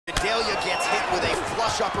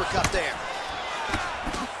flush uppercut there.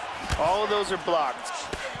 All of those are blocked.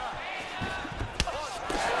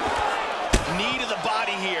 Knee to the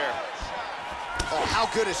body here. Oh, how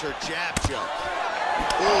good is her jab, Joe?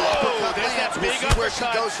 Oh, there's that big uppercut. We'll see where she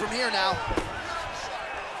uppercut. goes from here now.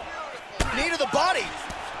 Knee to the body.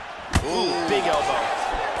 Ooh, big elbow.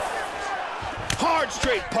 Hard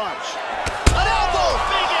straight punch. An elbow!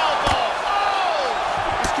 Big elbow. Oh!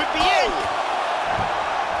 This could be it.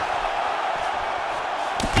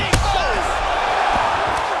 Big shot.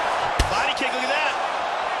 Body kick, look at that.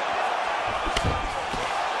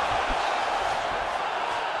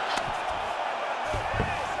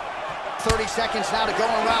 30 seconds now to go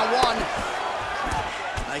in round one.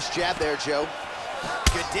 Nice jab there, Joe.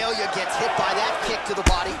 Gadelha gets hit by that kick to the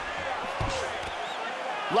body.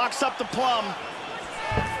 Locks up the plum.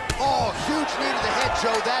 Oh, huge knee to the head,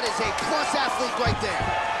 Joe. That is a plus athlete right there.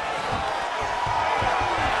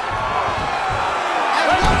 And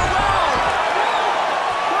what a round!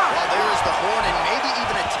 Well, there is the horn, and maybe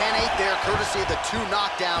even a 10-8 there, courtesy of the 2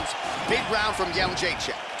 knockdowns. Big round from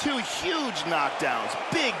Jędrzejczyk. 2 huge knockdowns.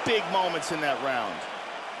 Big, big moments in that round.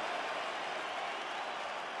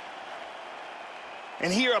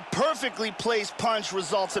 And here, a perfectly placed punch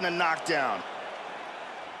results in a knockdown.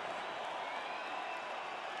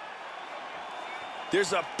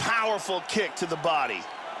 There's a powerful kick to the body.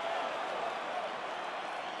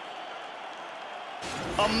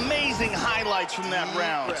 Amazing highlights from that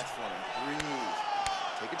round. Breath for him. Breathe.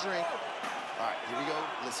 Take a drink. All right, here we go.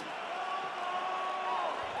 Listen.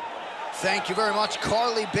 Thank you very much,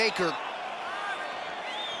 Carly Baker.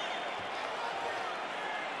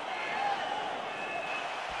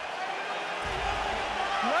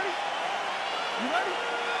 You ready? You ready?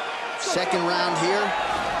 Second round here.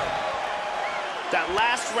 That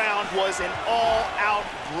last round was an all-out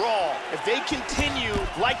brawl. If they continue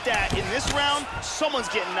like that in this round, someone's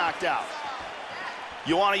getting knocked out.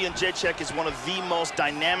 Joanna Jędrzejczyk is one of the most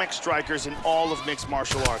dynamic strikers in all of mixed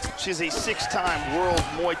martial arts. She's a 6-time world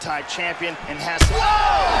Muay Thai champion and has... Whoa!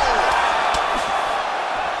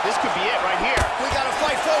 This could be it right here. We got to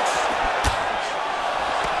fight, folks.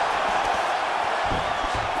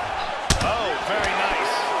 Oh, very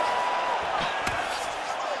nice.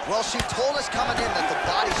 Well, she told us coming in that the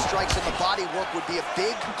body strikes and the body work would be a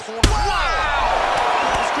big corner. Wow!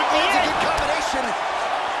 This could be That's a it. good combination.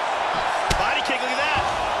 Body kick, look at that.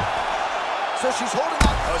 So she's holding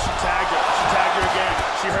up. Oh, she tagged her. She tagged her again.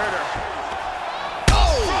 She hurt her.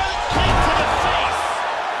 Oh! Front kick to the face.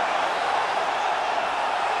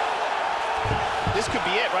 This could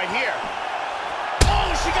be it right here. Oh,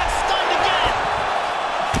 she got stunned again.